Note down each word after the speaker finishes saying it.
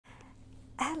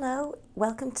Hello,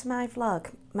 welcome to my vlog.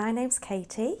 My name's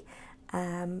Katie.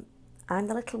 I'm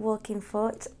the little walking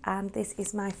foot and this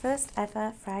is my first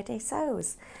ever Friday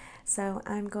Sews. So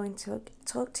I'm going to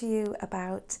talk to you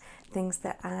about things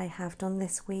that I have done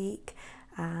this week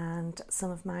and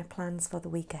some of my plans for the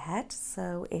week ahead.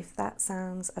 So if that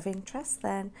sounds of interest,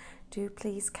 then do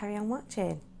please carry on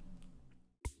watching.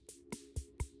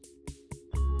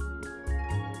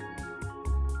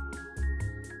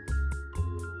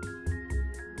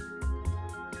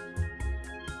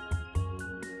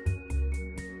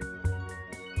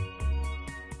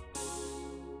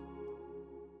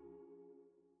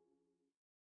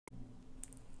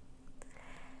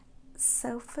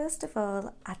 So first of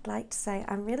all, I'd like to say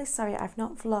I'm really sorry I've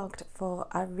not vlogged for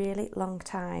a really long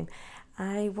time.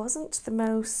 I wasn't the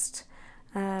most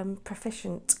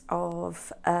proficient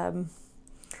of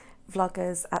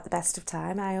vloggers at the best of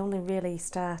time. I only really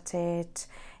started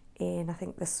in, I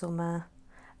think, the summer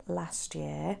last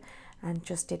year and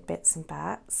just did bits and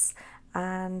bats.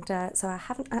 And so I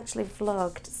haven't actually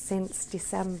vlogged since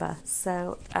December.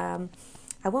 So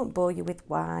I won't bore you with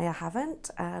why I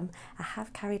haven't. I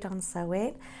have carried on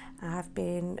sewing. I've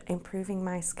been improving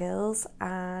my skills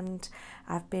and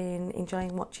I've been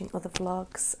enjoying watching other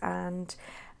vlogs, and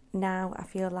now I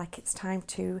feel like it's time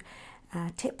to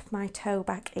dip my toe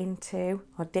back into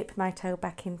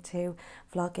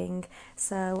vlogging.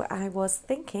 So I was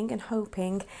thinking and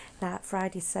hoping that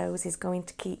Friday Sews is going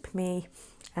to keep me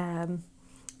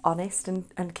honest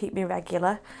and keep me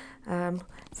regular.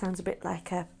 Sounds a bit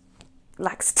like a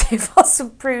laxative or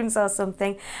some prunes or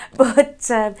something,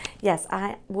 but yes,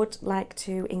 I would like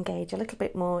to engage a little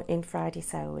bit more in Friday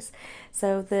Sews.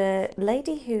 So the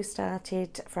lady who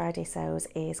started Friday Sews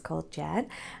is called Jen,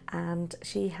 and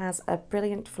she has a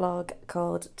brilliant vlog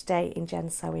called Today in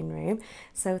Jen's Sewing Room.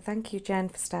 So thank you, Jen,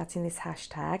 for starting this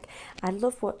hashtag. I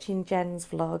love watching Jen's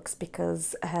vlogs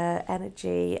because her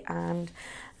energy and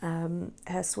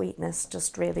her sweetness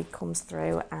just really comes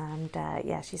through, and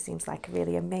yeah, she seems like a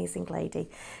really amazing lady.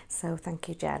 So thank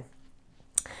you, Jen.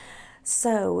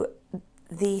 So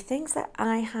the things that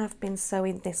I have been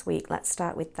sewing this week, let's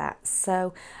start with that.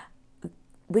 So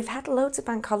we've had loads of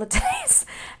bank holidays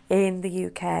in the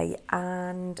UK,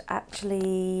 and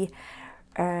actually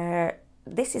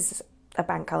this is a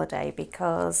bank holiday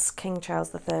because King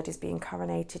Charles III is being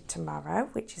coronated tomorrow,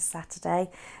 which is Saturday.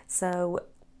 So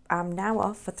I'm now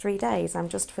off for 3 days. I'm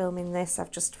just filming this. I've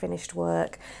just finished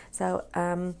work. So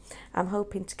I'm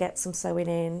hoping to get some sewing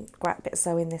in, quite a bit of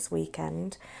sewing this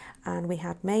weekend. And we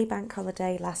had May bank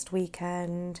holiday last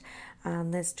weekend,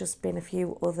 and there's just been a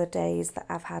few other days that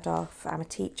I've had off. I'm a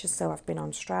teacher, so I've been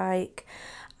on strike,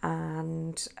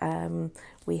 and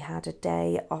we had a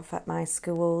day off at my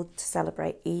school to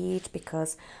celebrate Eid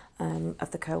because of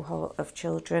the cohort of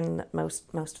children. Most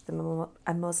of them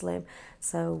are Muslim,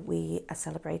 so we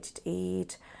celebrated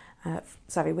Eid.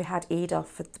 We had Eid off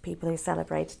for the people who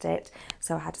celebrated it,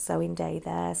 so I had a sewing day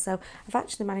there. So I've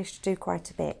actually managed to do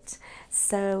quite a bit.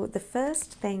 So the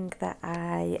first thing that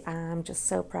I am just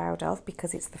so proud of,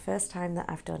 because it's the first time that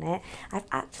I've done it, I've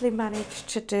actually managed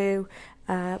to do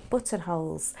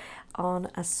buttonholes on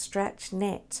a stretch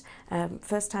knit.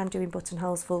 First time doing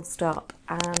buttonholes full stop,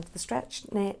 and the stretch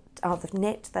knit, or the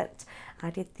knit that I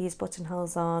did these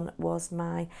buttonholes on, was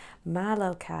my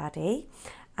Marlowe cardie,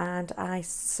 and I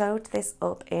sewed this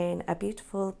up in a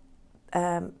beautiful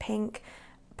pink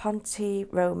Ponte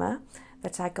Roma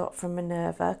that I got from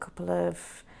Minerva a couple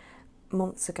of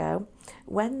months ago.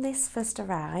 When this first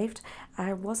arrived,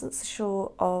 I wasn't so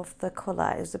sure of the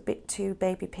colour. It was a bit too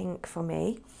baby pink for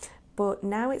me, but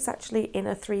now it's actually in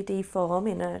a 3D form,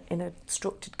 in a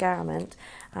structured garment.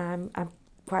 I'm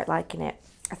quite liking it.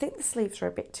 I think the sleeves are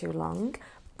a bit too long,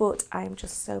 but I'm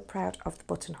just so proud of the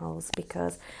buttonholes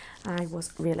because I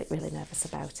was really nervous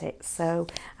about it. So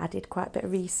I did quite a bit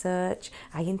of research,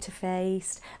 I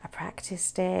interfaced, I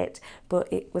practiced it,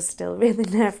 but it was still really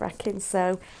nerve-wracking.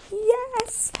 So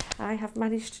yes, I have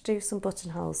managed to do some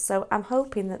buttonholes. So I'm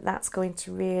hoping that that's going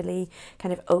to really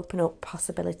kind of open up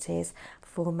possibilities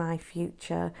for my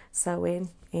future sewing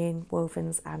in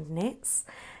wovens and knits.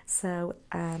 So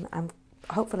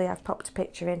hopefully I've popped a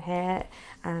picture in here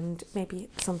and maybe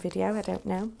some video, I don't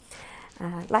know.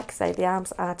 Like I say, the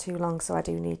arms are too long, so I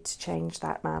do need to change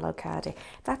that Marlowe cardie.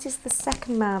 That is the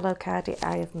second Marlowe cardie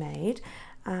I have made,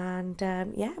 and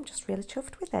yeah, I'm just really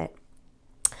chuffed with it.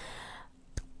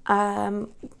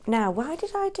 Now, why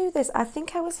did I do this? I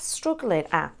think I was struggling.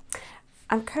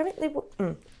 I'm currently,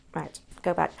 right,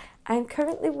 go back. I'm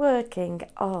currently working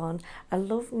on a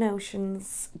Love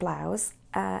Notions blouse.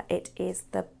 It is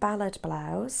the ballad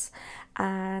blouse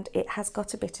and it has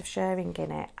got a bit of shirring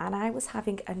in it, and I was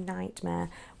having a nightmare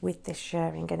with this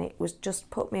shirring and it was just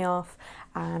put me off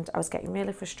and I was getting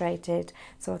really frustrated.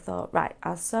 So I thought, right,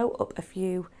 I'll sew up a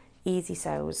few easy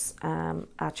sews.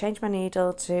 I'll change my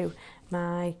needle to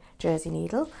my jersey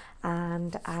needle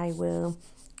and I will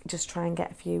just try and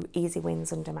get a few easy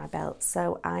wins under my belt.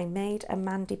 So I made a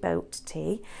Mandy boat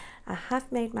tee. I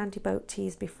have made Mandy boat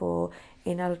tees before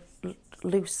in a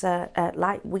looser,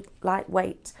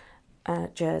 lightweight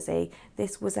jersey.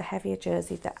 This was a heavier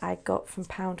jersey that I got from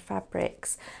Pound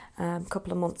Fabrics a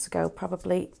couple of months ago,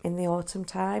 probably in the autumn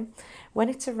time. When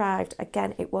it arrived,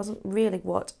 again, it wasn't really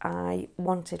what I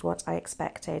wanted, what I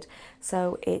expected.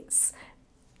 So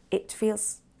it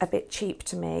feels a bit cheap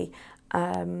to me.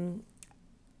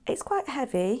 It's quite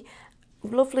heavy,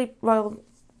 lovely royal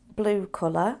blue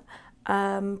colour,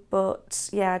 but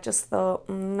yeah, I just thought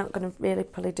I'm not going to really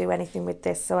probably do anything with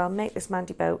this, so I'll make this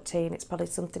Mandy boat tee and it's probably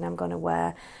something I'm going to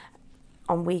wear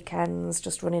on weekends,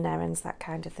 just running errands, that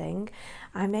kind of thing.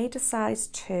 I made a size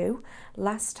 2.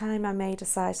 Last time I made a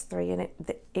size 3 and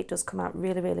it does come out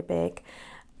really, really big.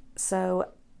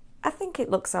 So I think it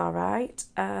looks all right.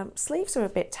 Sleeves are a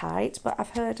bit tight, but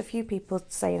I've heard a few people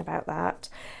saying about that.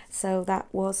 So that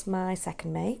was my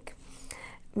second make.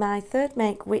 My third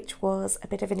make, which was a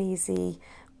bit of an easy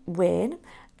win,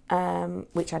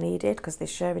 which I needed because this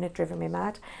shirring had driven me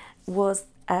mad, was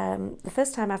the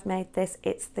first time I've made this.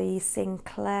 It's the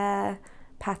Sinclair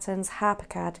Patterns Harper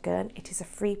cardigan. It is a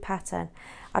free pattern.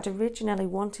 I'd originally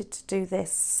wanted to do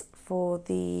this for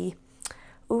the,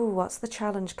 what's the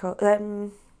challenge called?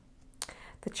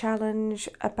 The challenge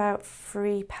about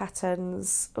free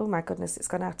patterns. Oh my goodness, it's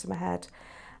gone out of my head.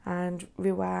 And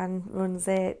Ruan runs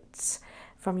it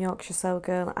from Yorkshire Sew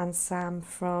Girl, and Sam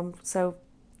from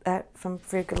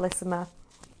Frugalissima.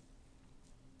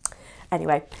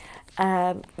 Anyway,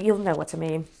 you'll know what I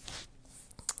mean.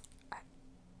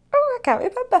 Oh, I can't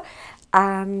remember.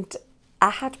 And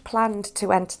I had planned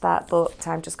to enter that, but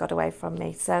time just got away from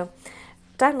me. So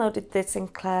downloaded the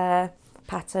Sinclair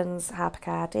Patterns Harper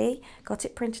Cardi, got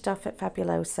it printed off at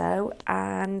Fabuloso,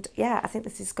 and yeah, I think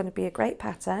this is going to be a great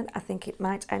pattern. I think it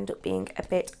might end up being a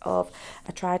bit of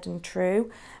a tried and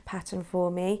true pattern for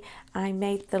me. I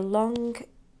made the long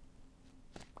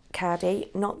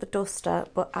cardi, not the duster,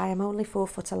 but I am only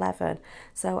 4'11",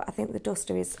 so I think the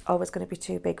duster is always going to be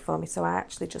too big for me, so I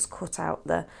actually just cut out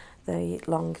the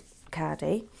long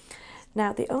cardi.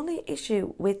 Now the only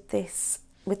issue with this,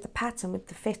 with the pattern, with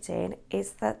the fitting,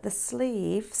 is that the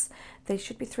sleeves, they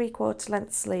should be 3/4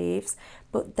 length sleeves,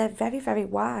 but they're very, very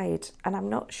wide and I'm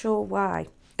not sure why.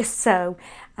 So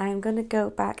I'm going to go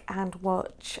back and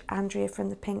watch Andrea from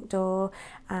the Pink Door,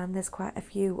 and there's quite a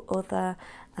few other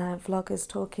vloggers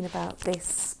talking about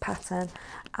this pattern,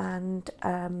 and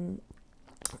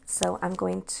so I'm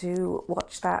going to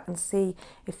watch that and see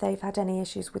if they've had any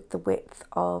issues with the width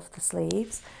of the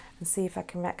sleeves and see if I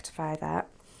can rectify that.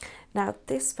 Now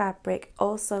this fabric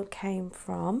also came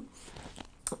from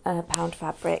Pound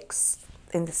Fabrics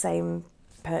in the same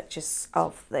purchase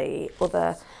of the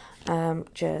other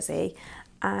jersey,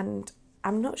 and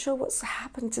I'm not sure what's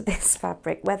happened to this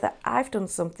fabric, whether I've done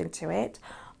something to it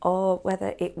or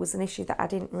whether it was an issue that I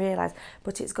didn't realise,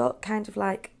 but it's got kind of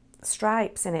like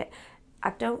stripes in it.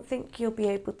 I don't think you'll be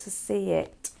able to see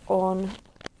it on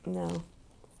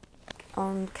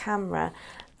camera.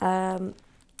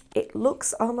 It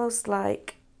looks almost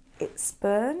like it's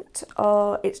burnt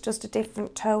or it's just a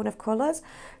different tone of colours.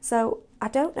 So I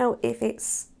don't know if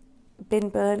it's been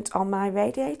burnt on my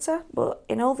radiator, but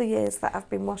in all the years that I've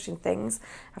been washing things,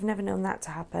 I've never known that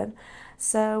to happen.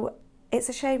 So it's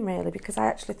a shame really, because I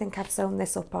actually think I've sewn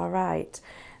this up all right.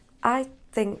 I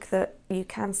think that you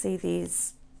can see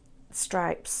these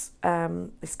stripes,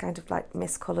 this kind of like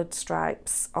miscoloured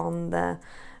stripes on the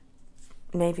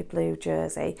navy blue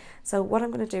jersey. So what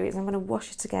I'm going to do is I'm going to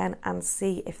wash it again and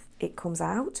see if it comes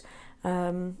out,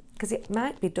 because it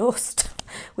might be dust,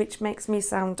 which makes me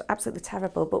sound absolutely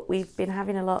terrible, but we've been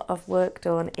having a lot of work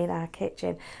done in our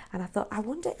kitchen, and I thought, I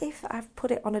wonder if I've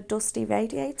put it on a dusty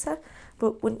radiator,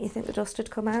 but wouldn't you think the dust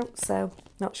had come out? So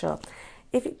not sure.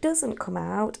 If it doesn't come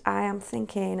out, I am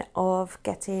thinking of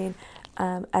getting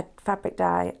a fabric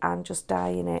dye and just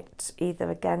dyeing it either,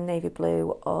 again, navy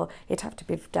blue, or it'd have to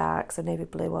be dark, so navy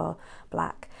blue or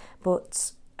black.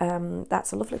 But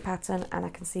that's a lovely pattern and I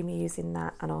can see me using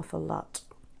that an awful lot.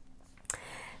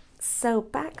 So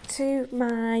back to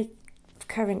my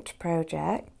current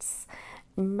projects.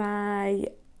 My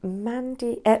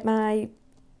Mandy, my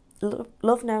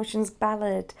Love Notions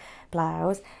ballad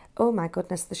blouse. oh my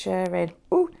goodness, the shirring.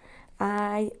 Ooh,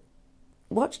 I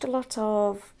watched a lot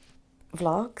of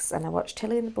vlogs, and I watched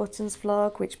Tilly and the Buttons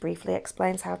vlog, which briefly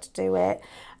explains how to do it,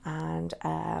 and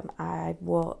I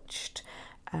watched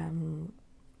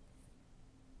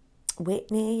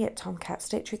Whitney at Tomcat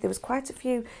Stitchery. There was quite a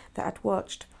few that I'd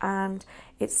watched, and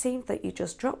it seemed that you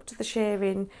just dropped the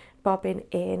shearing bobbin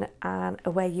in and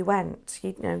away you went.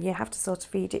 You know, you have to sort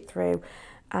of feed it through,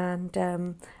 and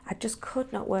I just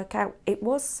could not work out. It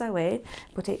was sewing,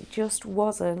 but it just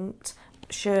wasn't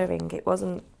shirring. It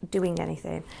wasn't doing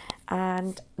anything.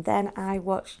 And then I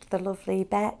watched the lovely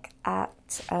Beck at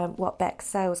What Beck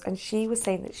Sews, and she was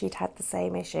saying that she'd had the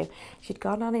same issue. She'd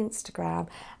gone on Instagram,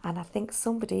 and I think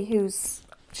somebody who's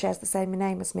shares the same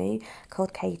name as me,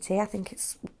 called Katie, I think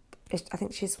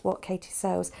she's What Katie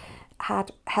Sews,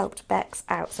 had helped Bex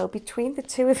out. So between the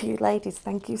two of you ladies,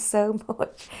 thank you so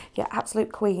much. You're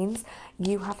absolute queens.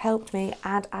 You have helped me,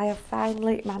 and I have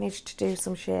finally managed to do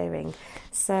some shearing.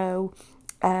 So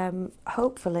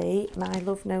hopefully my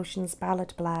Love Notions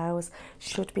ballad blouse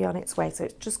should be on its way. So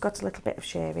it's just got a little bit of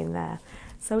shearing there.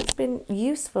 So it's been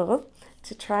useful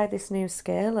to try this new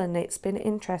skill, and it's been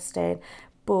interesting,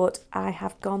 but I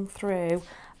have gone through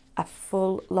a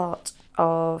full lot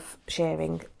of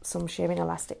shearing, some shearing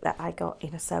elastic that I got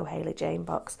in a Sew Hayley Jane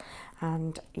box,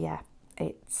 and yeah,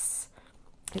 it's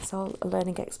all a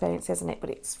learning experience, isn't it? But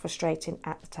it's frustrating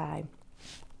at the time.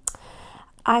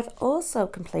 I've also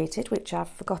completed, which I've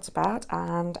forgot about,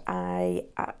 and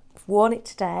I've worn it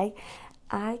today.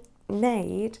 I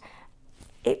made,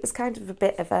 it was kind of a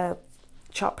bit of a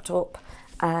chopped up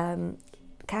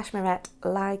Cashmerette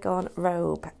Lygon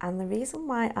robe, and the reason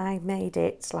why I made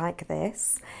it like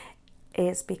this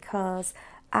is because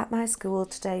at my school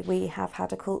today we have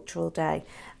had a cultural day,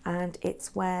 and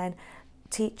it's when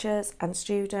teachers and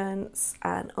students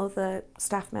and other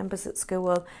staff members at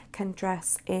school can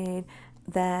dress in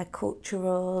their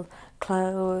cultural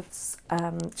clothes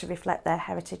to reflect their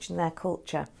heritage and their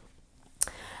culture.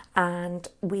 And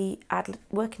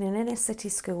working in an inner city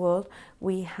school,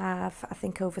 we have, I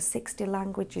think, over 60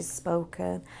 languages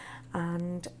spoken,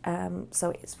 and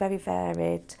so it's very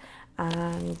varied,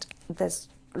 and there's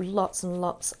lots and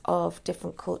lots of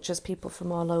different cultures, people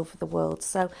from all over the world.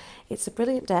 So it's a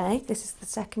brilliant day. This is the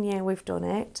second year we've done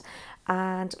it,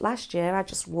 and last year I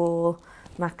just wore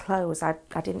my clothes. I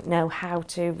didn't know how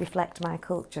to reflect my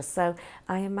culture. So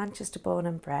I am Manchester born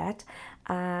and bred,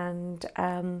 and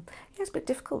it's a bit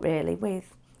difficult really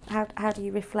with how do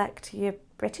you reflect your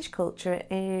British culture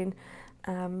in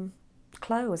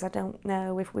clothes. I don't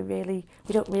know if we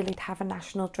don't really have a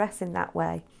national dress in that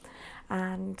way.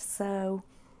 And so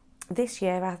this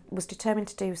year I was determined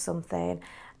to do something,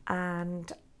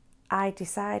 and I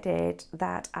decided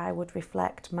that I would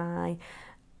reflect my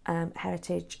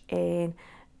heritage in,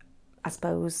 I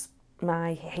suppose,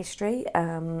 my history,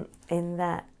 in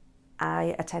that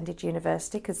I attended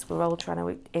university because we're all trying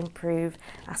to improve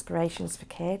aspirations for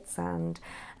kids, and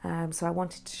so I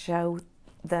wanted to show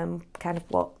them kind of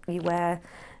what you wear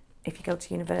if you go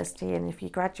to university and if you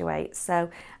graduate. So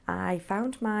I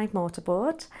found my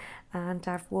mortarboard, and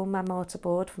I've worn my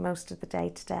mortarboard for most of the day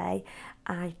today.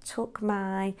 I took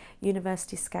my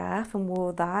university scarf and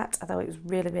wore that, although it was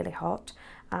really, really hot,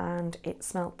 and it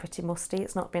smelled pretty musty.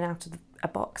 It's not been out of a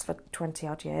box for 20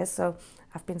 odd years, so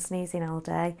I've been sneezing all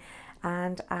day.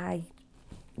 And I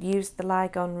used the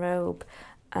Lygon robe,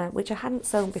 which I hadn't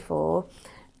sewn before,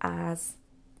 as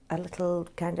a little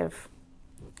kind of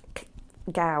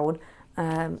gown,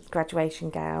 graduation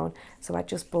gown. So I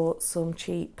just bought some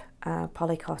cheap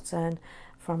poly cotton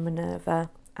from Minerva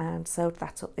and sewed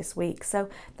that up this week. So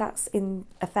that's in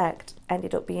effect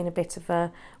ended up being a bit of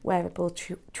a wearable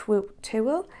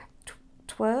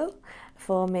twirl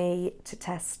for me to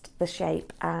test the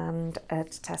shape and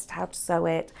to test how to sew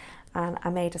it. And I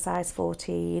made a size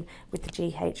 14 with the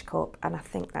GH cup, and I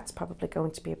think that's probably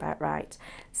going to be about right.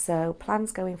 So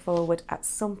plans going forward, at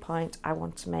some point I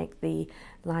want to make the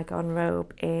Lygon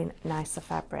robe in nicer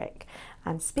fabric.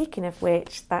 And speaking of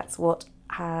which, that's what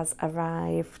has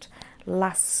arrived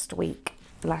last week.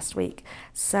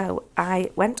 So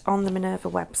I went on the Minerva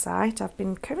website. I've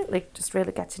been currently just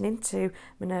really getting into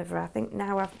Minerva. I think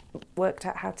now I've worked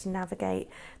out how to navigate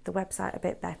the website a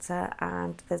bit better,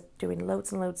 and they're doing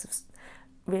loads and loads of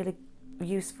really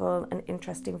useful and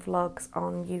interesting vlogs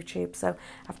on YouTube. So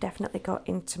I've definitely got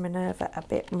into Minerva a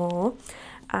bit more,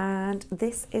 and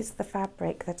this is the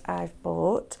fabric that I've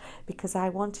bought because I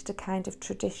wanted a kind of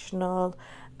traditional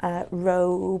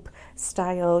robe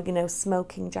style, you know,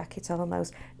 smoking jacket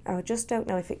almost. I just don't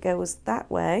know if it goes that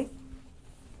way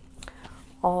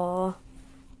or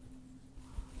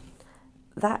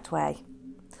that way.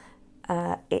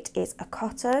 It is a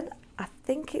cotton. I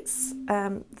think it's,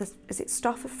 is it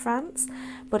Stuff of France?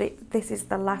 But this is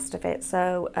the last of it,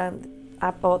 so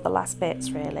I bought the last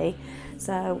bits really.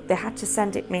 So they had to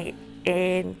send it me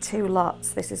in 2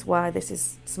 lots. This is why this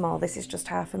is small. This is just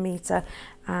 1/2 metre,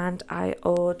 and I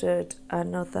ordered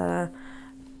another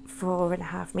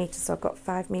 4.5 metres, so I've got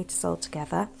 5 metres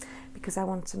altogether, because I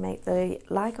want to make the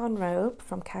Lygon robe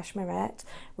from Cashmerette,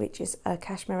 which is a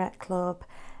Cashmerette club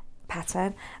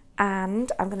pattern,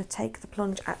 and I'm going to take the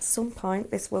plunge at some point.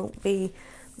 This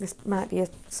might be a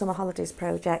summer holidays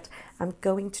project. I'm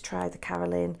going to try the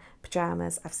Caroline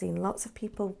pyjamas. I've seen lots of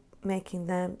people making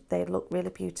them. They look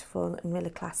really beautiful and really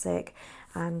classic,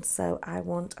 and so I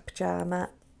want a pyjama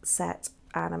set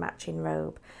and a matching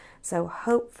robe. So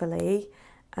hopefully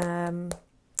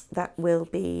that will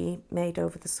be made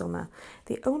over the summer.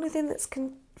 The only thing that's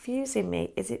confusing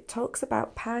me is it talks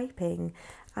about piping,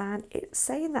 and it's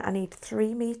saying that I need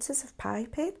 3 metres of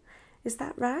piping. Is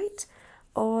that right?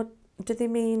 Or do they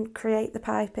mean create the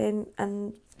piping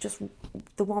and just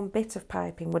the one bit of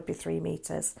piping would be 3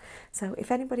 metres? So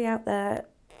if anybody out there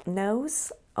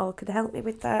knows or could help me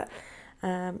with that,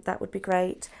 that would be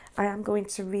great. I am going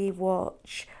to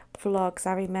re-watch vlogs.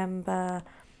 I remember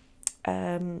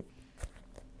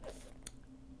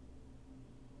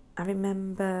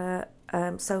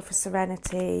Sofa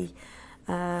Serenity,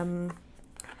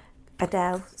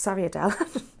 Adele,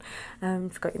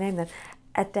 forgot your name then.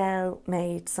 Adele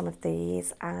made some of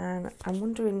these, and I'm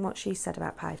wondering what she said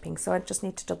about piping, so I just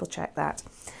need to double check that.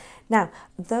 Now,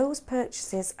 those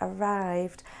purchases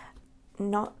arrived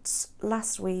not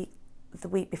last week, the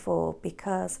week before,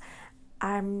 because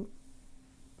I'm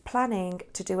planning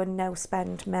to do a no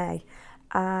spend May,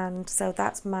 and so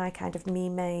that's my kind of me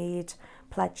made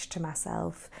pledge to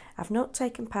myself. I've not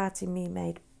taken part in me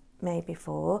made May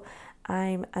before.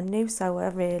 I'm a new sewer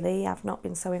really. I've not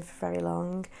been sewing for very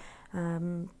long,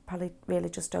 probably really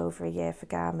just over a year for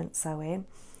garment sewing,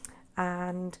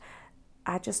 and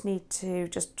I just need to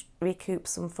just recoup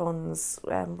some funds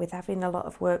with having a lot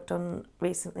of work done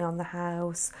recently on the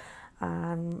house.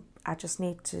 I just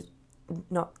need to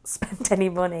not spend any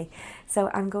money, so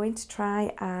I'm going to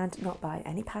try and not buy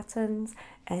any patterns,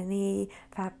 any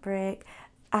fabric,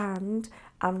 and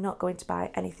I'm not going to buy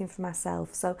anything for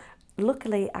myself. So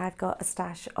luckily I've got a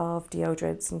stash of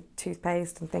deodorants and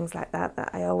toothpaste and things like that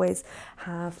that I always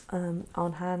have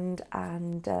on hand,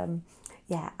 and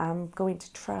yeah, I'm going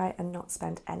to try and not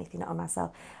spend anything on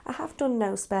myself. I have done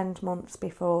no spend months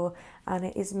before, and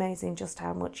it is amazing just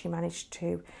how much you manage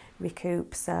to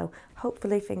recoup. So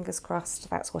hopefully, fingers crossed,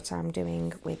 that's what I'm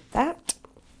doing with that.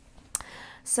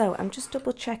 So I'm just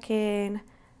double checking.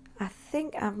 I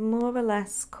think I've more or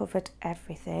less covered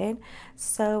everything.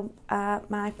 So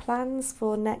my plans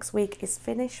for next week is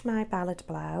finish my ballad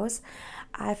blouse.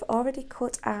 I've already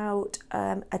cut out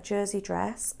a jersey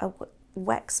dress, a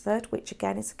Wexford, which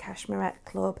again is a Cashmerette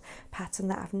club pattern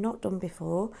that I've not done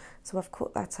before, so I've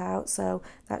cut that out, so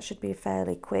that should be a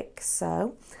fairly quick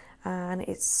sew, and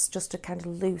it's just a kind of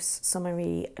loose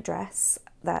summery dress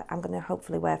that I'm going to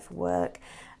hopefully wear for work.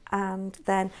 And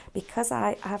then because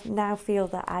I have now feel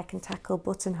that I can tackle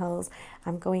buttonholes,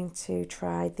 I'm going to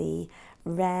try the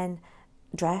Wren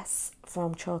dress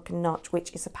from Chalk and Notch,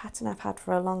 which is a pattern I've had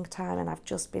for a long time, and I've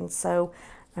just been so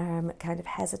kind of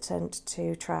hesitant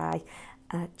to try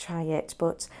it,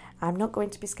 but I'm not going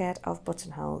to be scared of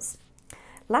buttonholes.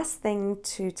 Last thing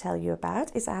to tell you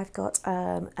about is I've got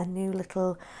a new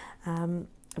little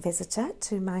visitor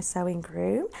to my sewing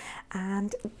room,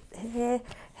 and here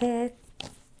he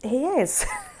is.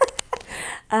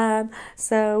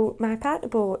 So my partner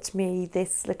bought me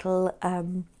this little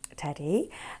teddy,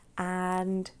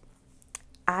 and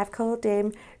I've called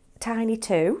him Tiny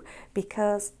 2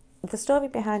 because the story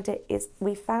behind it is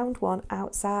we found one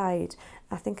outside.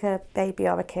 I think a baby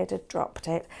or a kid had dropped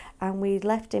it, and we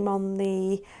left him on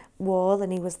the wall,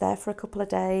 and he was there for a couple of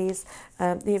days.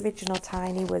 The original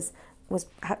Tiny was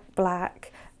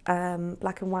black,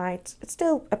 black and white. It's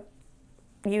still a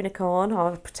unicorn,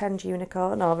 or a pretend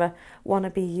unicorn, or a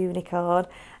wannabe unicorn,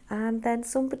 and then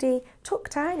somebody took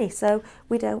Tiny, so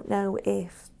we don't know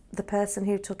if the person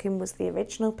who took him was the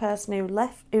original person who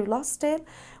lost him.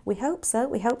 We hope so.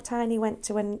 We hope Tiny went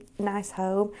to a nice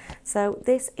home. So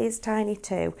this is Tiny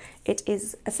 2. It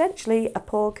is essentially a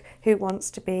pug who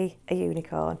wants to be a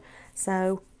unicorn.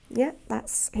 So yeah,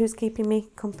 that's who's keeping me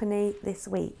company this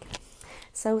week.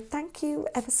 So thank you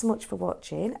ever so much for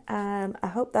watching. I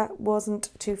hope that wasn't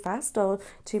too fast or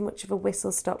too much of a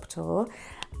whistle-stop tour.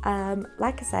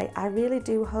 Like I say, I really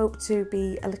do hope to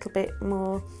be a little bit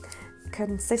more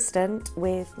consistent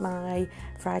with my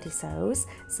Friday sews,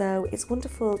 so it's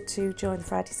wonderful to join the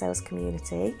Friday sews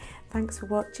community. Thanks for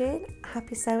watching,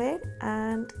 happy sewing,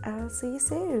 and I'll see you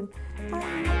soon.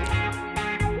 Bye.